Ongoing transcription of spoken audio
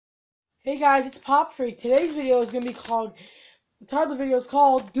Hey guys, it's Pop Freak. Today's video is going to be called, the title of the video is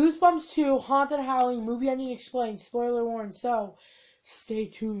called Goosebumps 2 Haunted Halloween Movie Ending Explained. Spoiler warning, so stay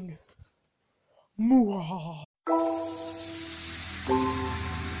tuned. Mwah.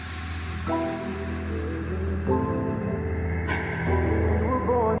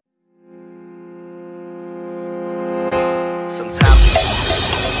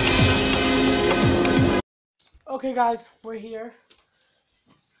 Okay guys, we're here.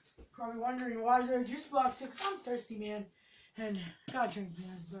 Probably wondering why is there a juice box here, because I'm thirsty, man. And I gotta drink,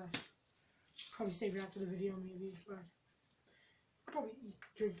 man, but probably save it after the video, maybe, but I'll probably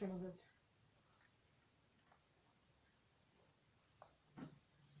drink some of it.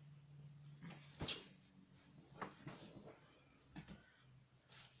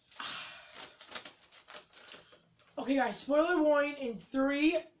 Okay guys, spoiler warning in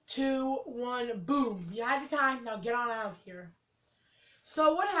 3, 2, 1, boom. You had the time, now get on out of here.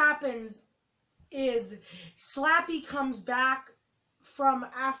 So what happens is Slappy comes back from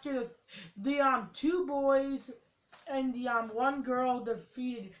after the two boys and the one girl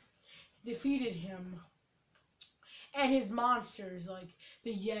defeated him and his monsters, like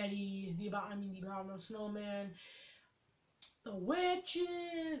the Yeti, the Abominable Snowman, the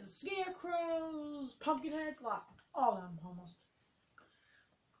witches, the scarecrows, Pumpkinhead, all of them almost.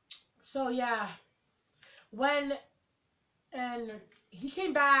 So yeah, and he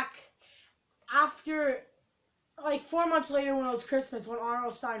came back after, like 4 months later, when it was Christmas, when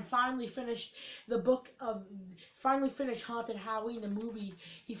R.L. Stine finally finished Haunted Halloween, the movie.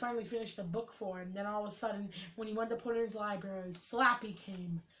 He finally finished the book for him. Then all of a sudden, when he went to put it in his library, Slappy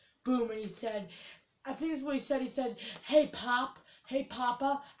came. Boom, and he said, I think that's what he said. He said, hey Papa,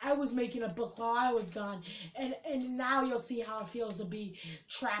 I was making a book while I was gone, and now you'll see how it feels to be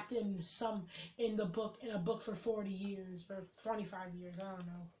trapped in a book for 40 years or 25 years, I don't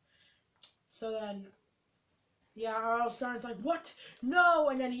know. So then, yeah, R.L. Stine's like, what? No!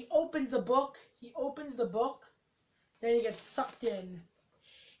 And then he opens the book. Then he gets sucked in.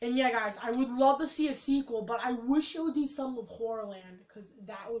 And yeah, guys, I would love to see a sequel, but I wish it would be some of Horrorland, because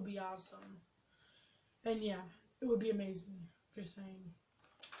that would be awesome. And yeah, it would be amazing. Just saying.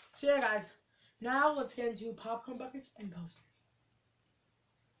 So yeah, guys, now let's get into popcorn buckets and posters.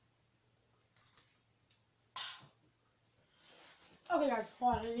 Okay, guys,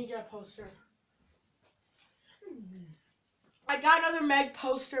 hold on. I need to get a poster. I got another Meg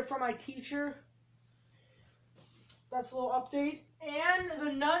poster from my teacher. That's a little update. And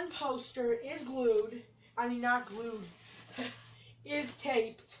the Nun poster is glued. I mean, not glued. Is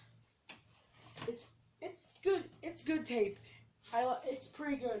taped. It's good. It's good taped. It's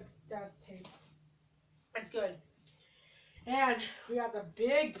pretty good. That's taped. It's good. And we got the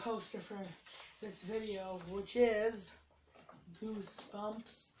big poster for this video, which is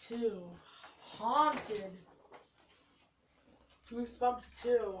Goosebumps 2 Haunted. Goosebumps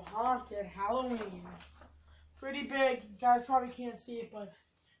 2 Haunted Halloween. Pretty big. You guys probably can't see it, but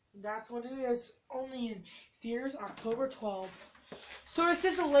that's what it is. Only in theaters October 12th. So this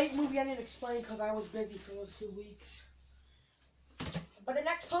is a late movie I didn't explain because I was busy for those 2 weeks. But the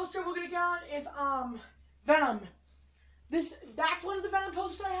next poster we're gonna get on is Venom. That's one of the Venom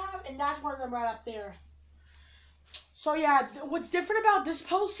posters I have, and that's one of them right up there. So yeah, what's different about this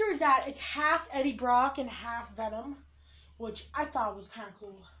poster is that it's half Eddie Brock and half Venom, which I thought was kind of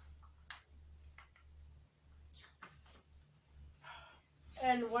cool.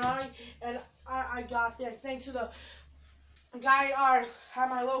 And I got this thanks to the guy at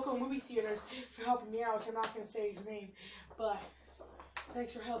my local movie theaters for helping me out, which I'm not going to say his name, but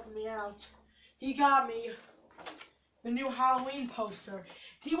thanks for helping me out. He got me the new Halloween poster.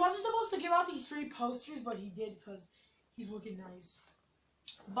 He wasn't supposed to give out these 3 posters, but he did because he's looking nice.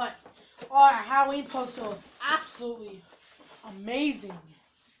 But our Halloween poster looks absolutely amazing.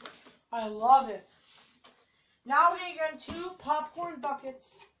 I love it. Now we're going to get into popcorn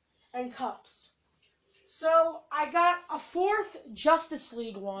buckets and cups. So I got a 4th Justice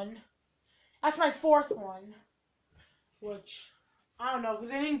League one. That's my 4th one. Which, I don't know,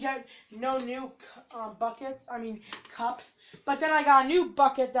 because I didn't get no new cups. But then I got a new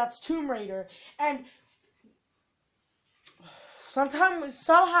bucket that's Tomb Raider. And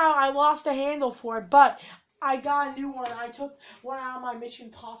somehow I lost the handle for it, but I got a new one. I took one out of my Mission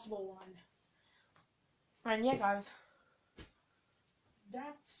Impossible one. And yeah, guys,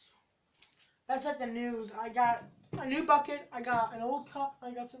 that's like the news. I got a new bucket, I got an old cup, I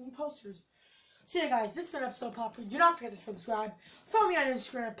got some new posters. So yeah, guys, this has been episode of Pop Freak. Do not forget to subscribe. Follow me on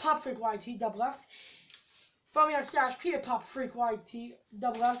Instagram, PopFreakYT. Follow me on /P at PopFreakYT.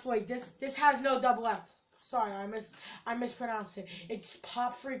 Wait, this has no double Fs. Sorry, I mispronounced it. It's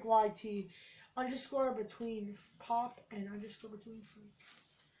Pop Freak YT underscore between Pop and underscore between Freak.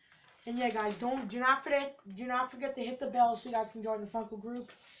 And yeah, guys, do not forget to hit the bell so you guys can join the Funko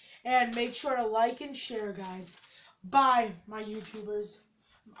group, and make sure to like and share, guys. Bye, my YouTubers.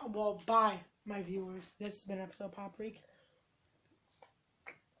 Well, bye, my viewers. This has been an episode of Pop Freak.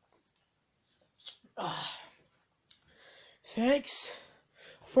 Thanks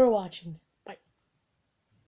for watching.